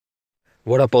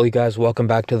What up, all you guys? Welcome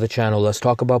back to the channel. Let's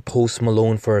talk about Post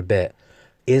Malone for a bit.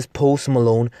 Is Post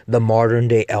Malone the modern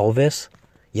day Elvis?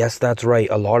 Yes, that's right.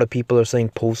 A lot of people are saying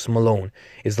Post Malone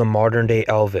is the modern day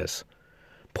Elvis.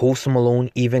 Post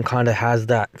Malone even kind of has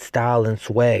that style and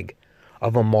swag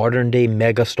of a modern day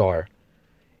megastar.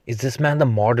 Is this man the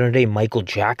modern day Michael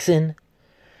Jackson?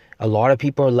 A lot of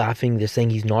people are laughing. They're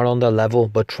saying he's not on the level,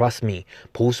 but trust me,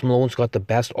 Post Malone's got the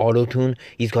best auto-tune,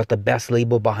 he's got the best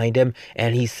label behind him,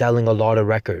 and he's selling a lot of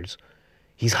records.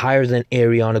 He's higher than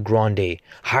Ariana Grande,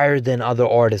 higher than other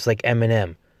artists like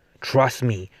Eminem. Trust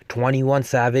me, 21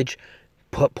 Savage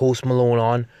put Post Malone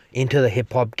on into the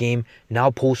hip-hop game.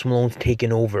 Now Post Malone's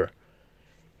taken over.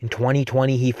 In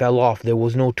 2020, he fell off. There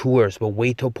was no tours, but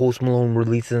wait till Post Malone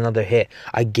releases another hit.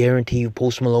 I guarantee you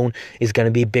Post Malone is going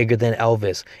to be bigger than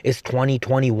Elvis. It's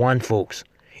 2021, folks.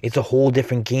 It's a whole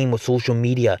different game with social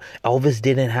media. Elvis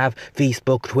didn't have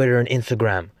Facebook, Twitter, and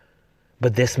Instagram,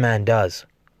 but this man does.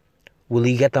 Will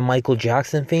he get the Michael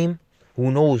Jackson fame? Who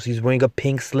knows? He's wearing a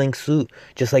pink sling suit,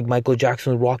 just like Michael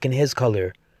Jackson was rocking his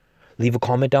color. Leave a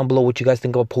comment down below what you guys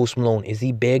think about Post Malone. Is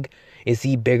he big? Is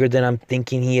he bigger than I'm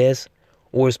thinking he is?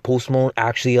 Or is Post Malone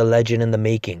actually a legend in the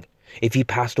making? If he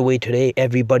passed away today,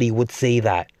 everybody would say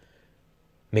that.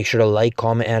 Make sure to like,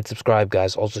 comment, and subscribe,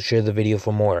 guys. Also share the video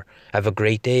for more. Have a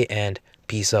great day and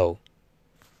peace out.